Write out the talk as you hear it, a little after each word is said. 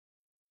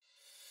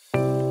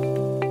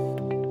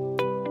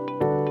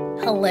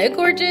Hello,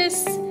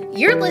 gorgeous.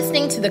 You're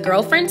listening to the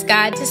Girlfriend's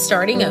Guide to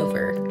Starting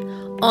Over.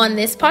 On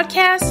this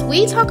podcast,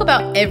 we talk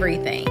about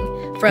everything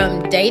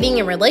from dating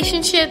and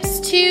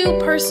relationships to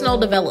personal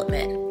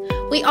development.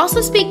 We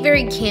also speak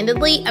very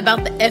candidly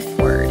about the F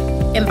word,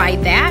 and by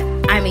that,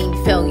 I mean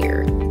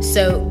failure.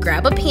 So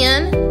grab a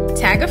pen,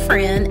 tag a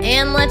friend,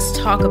 and let's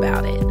talk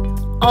about it.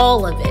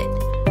 All of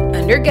it.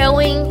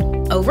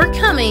 Undergoing,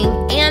 overcoming,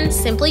 and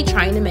simply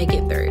trying to make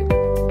it through.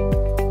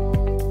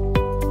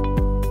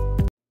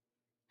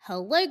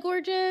 Hello,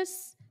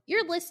 gorgeous.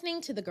 You're listening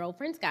to the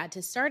Girlfriend's Guide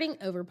to Starting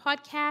Over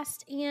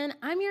podcast, and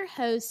I'm your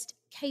host,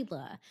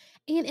 Kayla.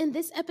 And in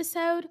this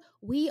episode,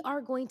 we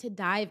are going to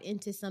dive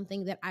into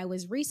something that I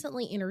was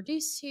recently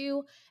introduced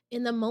to.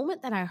 In the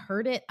moment that I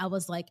heard it, I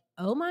was like,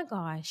 oh my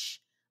gosh,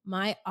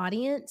 my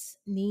audience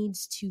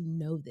needs to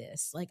know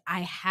this. Like, I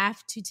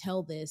have to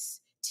tell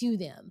this to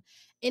them.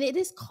 And it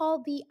is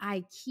called the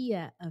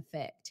Ikea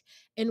Effect.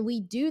 And we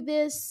do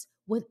this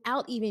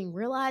without even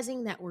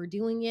realizing that we're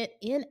doing it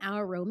in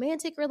our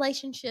romantic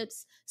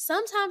relationships,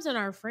 sometimes in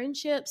our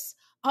friendships,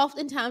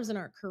 oftentimes in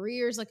our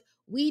careers. Like,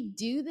 we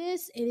do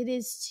this and it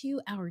is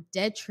to our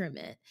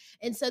detriment.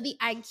 And so the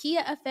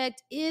Ikea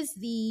effect is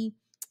the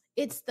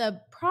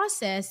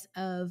process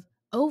of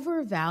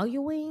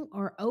overvaluing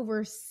or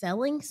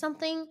overselling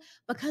something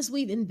because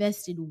we've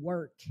invested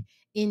work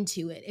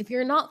into it. If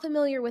you're not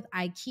familiar with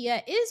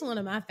Ikea, it is one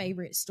of my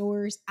favorite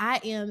stores.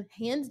 I am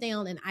hands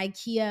down an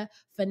Ikea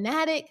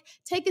fanatic.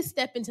 Take a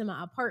step into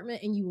my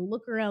apartment and you will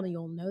look around and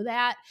you'll know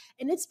that.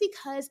 And it's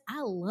because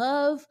I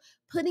love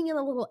putting in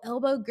a little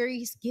elbow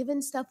grease,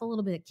 giving stuff a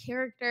little bit of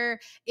character.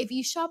 If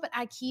you shop at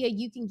Ikea,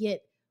 you can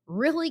get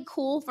really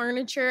cool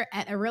furniture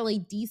at a really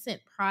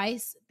decent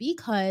price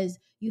because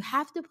you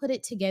have to put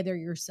it together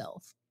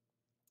yourself.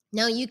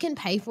 Now, you can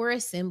pay for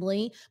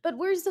assembly, but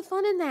where's the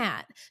fun in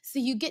that? So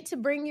you get to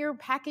bring your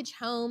package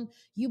home,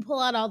 you pull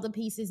out all the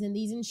pieces in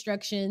these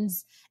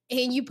instructions,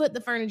 and you put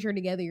the furniture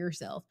together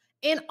yourself.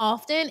 And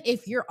often,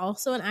 if you're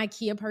also an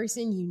Ikea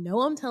person, you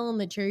know I'm telling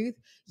the truth.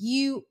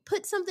 You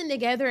put something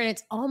together and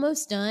it's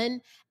almost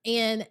done.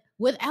 And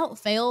without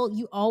fail,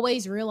 you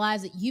always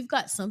realize that you've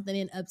got something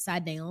in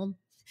upside down.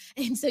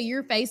 And so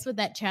you're faced with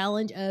that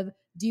challenge of,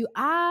 do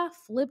I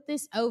flip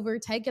this over,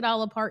 take it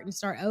all apart and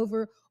start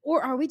over?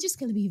 Or are we just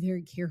going to be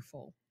very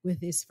careful with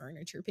this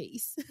furniture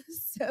piece?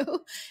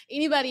 So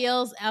anybody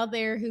else out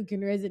there who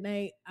can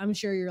resonate, I'm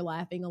sure you're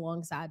laughing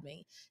alongside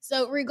me.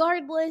 So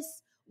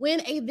regardless,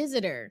 when a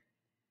visitor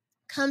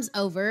comes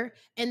over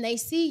and they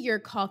see your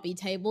coffee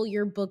table,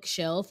 your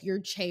bookshelf, your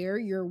chair,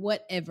 your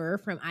whatever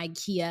from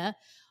Ikea,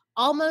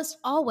 almost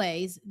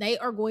always they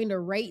are going to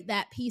rate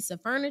that piece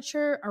of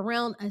furniture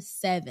around a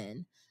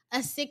 7,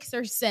 a 6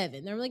 or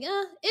 7. They're like,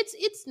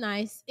 it's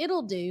nice.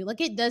 It'll do. Like,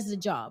 it does the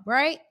job,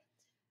 right?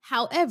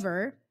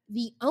 However,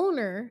 the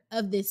owner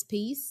of this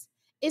piece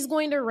is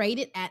going to rate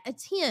it at a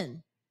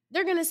 10.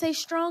 They're going to say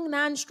strong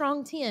 9,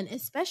 strong 10,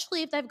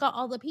 especially if they've got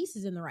all the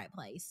pieces in the right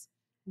place.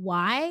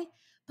 Why?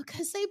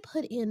 Because they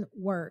put in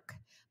work,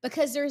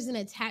 because there's an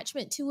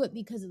attachment to it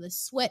because of the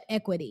sweat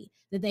equity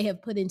that they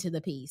have put into the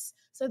piece.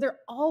 So they're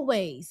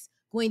always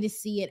going to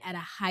see it at a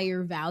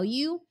higher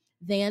value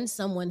than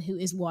someone who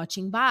is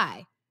watching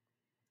by.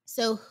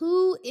 So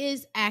who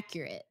is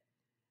accurate?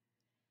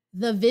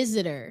 The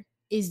visitor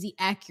is the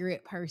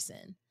accurate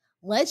person.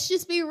 Let's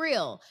just be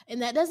real.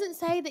 And that doesn't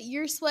say that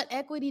your sweat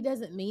equity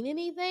doesn't mean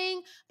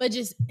anything, but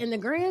just in the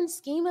grand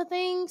scheme of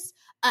things,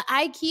 an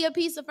Ikea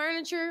piece of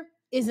furniture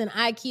is an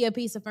Ikea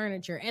piece of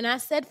furniture. And I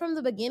said from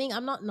the beginning,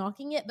 I'm not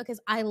knocking it because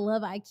I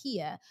love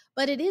Ikea,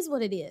 but it is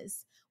what it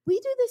is. We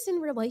do this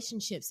in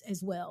relationships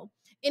as well.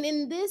 And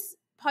in this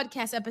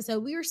podcast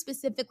episode, we are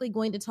specifically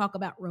going to talk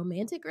about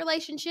romantic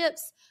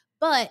relationships.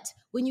 But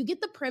when you get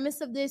the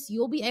premise of this,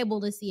 you'll be able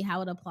to see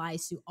how it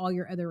applies to all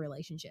your other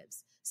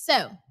relationships.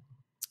 So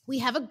we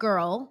have a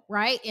girl,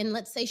 right? And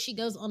let's say she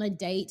goes on a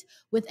date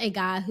with a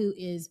guy who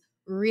is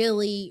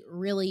really,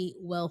 really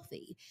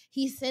wealthy.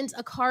 He sends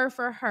a car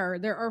for her.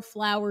 There are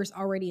flowers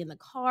already in the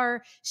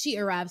car. She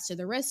arrives to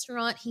the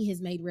restaurant. He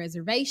has made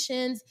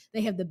reservations.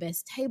 They have the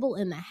best table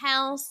in the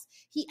house.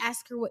 He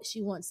asks her what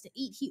she wants to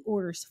eat. He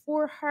orders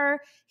for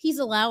her. He's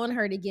allowing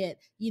her to get,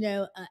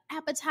 an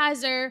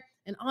appetizer,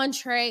 an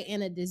entree,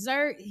 and a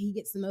dessert. He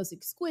gets the most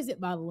exquisite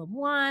bottle of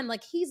wine.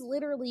 Like, he's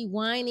literally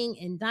wining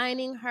and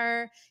dining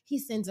her. He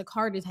sends a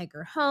car to take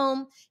her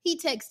home. He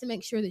texts to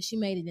make sure that she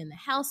made it in the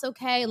house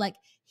okay. Like,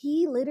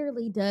 he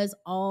literally does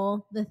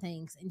all the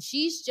things. And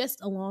she's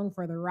just along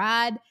for the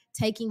ride,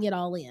 taking it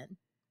all in.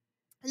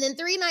 And then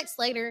 3 nights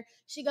later,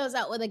 she goes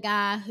out with a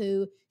guy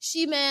who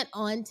she met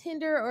on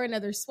Tinder or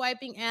another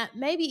swiping app,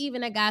 maybe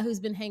even a guy who's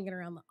been hanging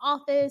around the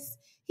office.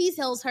 He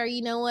tells her,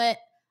 you know what?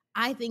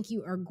 I think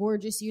you are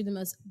gorgeous. You're the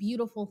most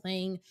beautiful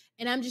thing.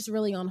 And I'm just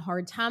really on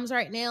hard times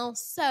right now.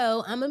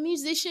 So I'm a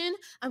musician.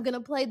 I'm going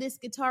to play this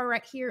guitar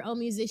right here on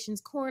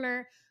Musician's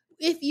Corner.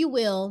 If you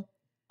will,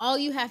 all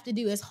you have to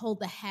do is hold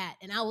the hat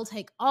and I will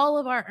take all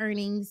of our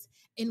earnings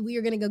and we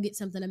are going to go get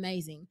something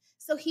amazing.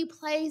 So he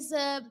plays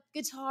a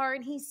guitar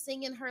and he's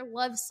singing her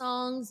love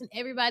songs and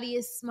everybody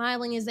is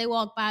smiling as they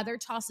walk by. They're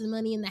tossing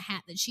money in the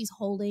hat that she's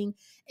holding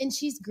and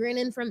she's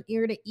grinning from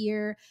ear to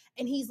ear.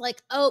 And he's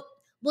like, oh,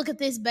 look at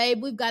this,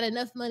 babe. We've got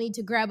enough money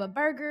to grab a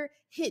burger,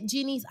 hit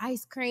Jenny's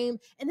ice cream,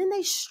 and then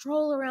they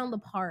stroll around the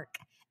park.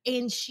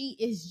 And she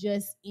is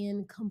just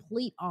in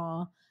complete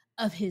awe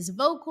of his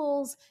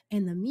vocals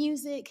and the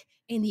music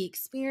and the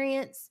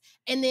experience.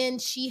 And then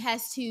she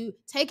has to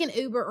take an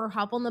Uber or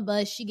hop on the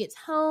bus. She gets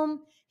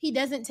home. He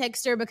doesn't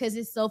text her because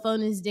his cell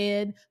phone is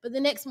dead. But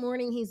the next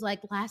morning, he's like,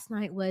 last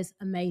night was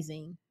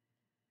amazing.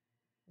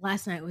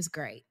 Last night was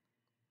great.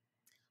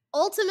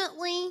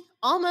 Ultimately,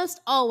 almost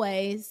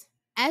always,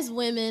 as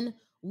women,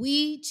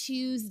 we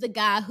choose the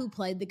guy who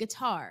played the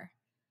guitar.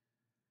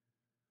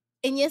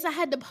 And yes, I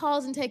had to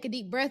pause and take a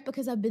deep breath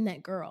because I've been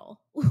that girl.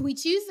 We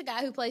choose the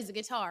guy who plays the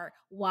guitar.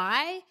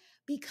 Why?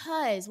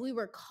 Because we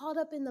were caught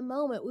up in the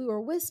moment. We were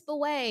whisked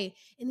away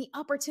in the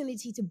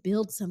opportunity to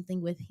build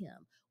something with him.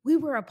 We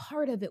were a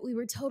part of it. We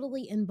were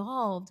totally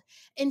involved.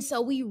 And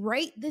so we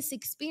rate this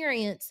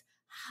experience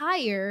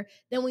higher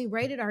than we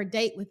rated our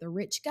date with the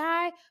rich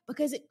guy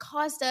because it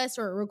caused us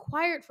or it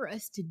required for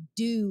us to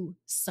do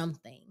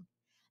something.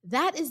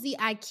 That is the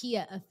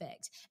Ikea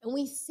effect. And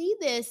we see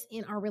this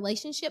in our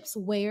relationships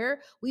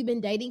where we've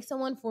been dating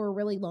someone for a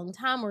really long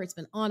time, where it's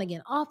been on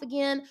again, off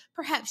again.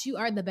 Perhaps you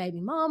are the baby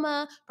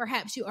mama.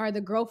 Perhaps you are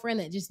the girlfriend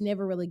that just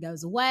never really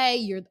goes away.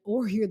 You're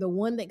the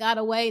one that got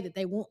away that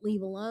they won't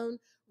leave alone.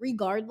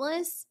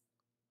 Regardless,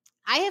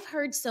 I have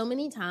heard so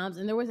many times,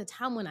 and there was a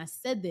time when I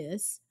said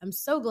this. I'm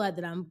so glad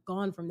that I'm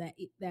gone from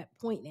that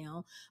point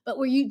now. But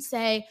where you'd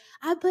say,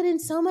 I put in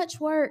so much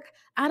work.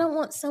 I don't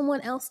want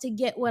someone else to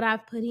get what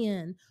I've put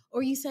in.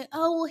 Or you say,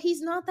 oh, well,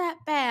 he's not that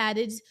bad.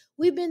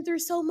 We've been through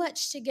so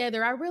much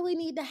together. I really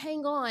need to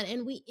hang on.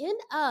 And we end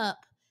up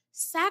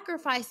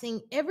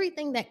sacrificing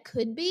everything that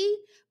could be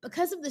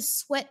because of the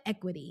sweat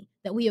equity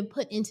that we have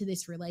put into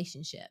this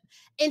relationship.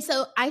 And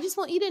so I just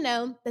want you to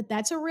know that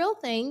that's a real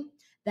thing.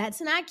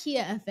 That's an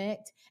Ikea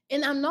effect.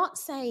 And I'm not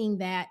saying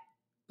that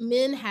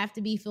men have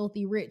to be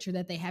filthy rich or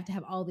that they have to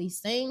have all these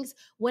things.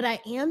 What I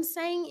am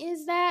saying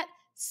is that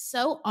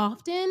so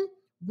often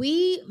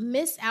we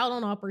miss out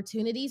on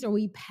opportunities or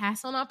we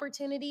pass on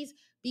opportunities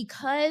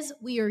because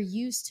we are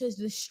used to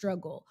the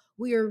struggle.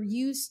 We are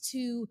used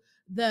to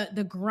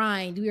the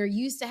grind. We are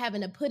used to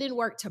having to put in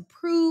work to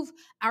prove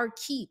our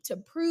keep, to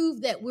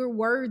prove that we're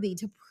worthy,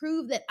 to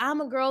prove that I'm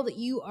a girl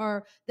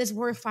that's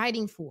worth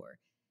fighting for.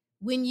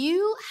 When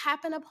you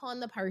happen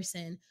upon the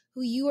person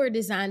who you are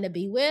designed to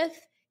be with,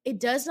 it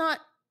does not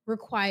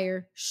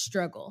require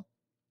struggle.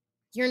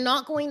 You're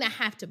not going to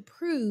have to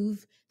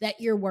prove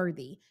that you're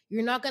worthy.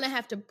 You're not going to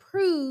have to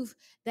prove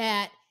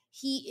that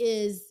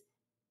he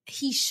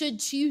should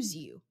choose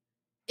you.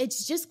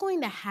 It's just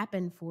going to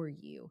happen for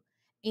you.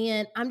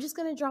 And I'm just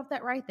going to drop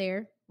that right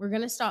there. We're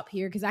going to stop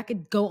here because I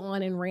could go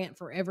on and rant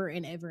forever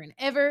and ever and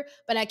ever.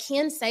 But I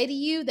can say to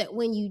you that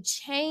when you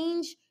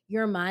change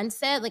your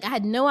mindset, like I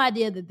had no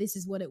idea that this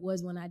is what it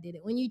was when I did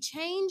it. When you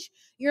change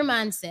your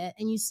mindset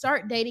and you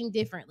start dating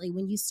differently,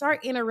 when you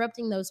start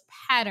interrupting those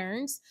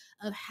patterns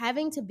of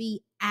having to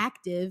be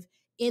active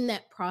in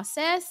that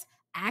process,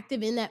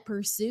 active in that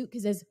pursuit,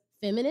 because as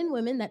feminine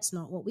women, that's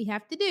not what we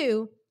have to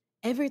do,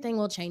 everything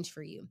will change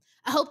for you.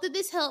 I hope that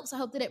this helps. I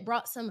hope that it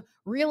brought some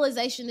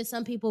realization to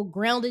some people,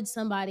 grounded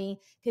somebody,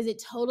 because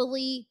it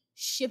totally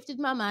shifted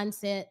my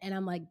mindset. And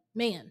I'm like,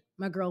 man,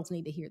 my girls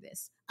need to hear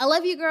this. I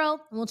love you, girl,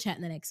 and we'll chat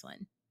in the next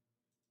one.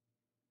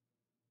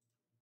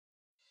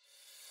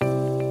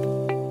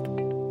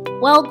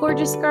 Well,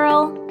 gorgeous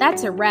girl,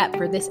 that's a wrap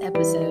for this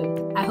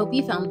episode. I hope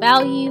you found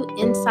value,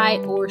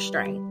 insight, or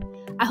strength.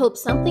 I hope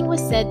something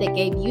was said that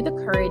gave you the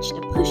courage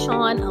to push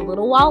on a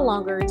little while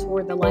longer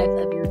toward the life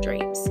of your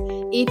dreams.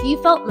 If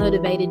you felt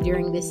motivated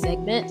during this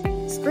segment,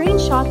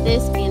 screenshot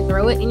this and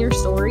throw it in your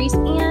stories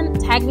and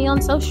tag me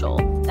on social.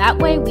 That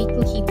way we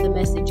can keep the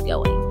message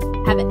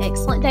going. Have an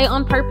excellent day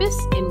on purpose,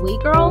 and we,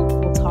 girl,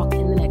 will talk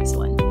in the next one.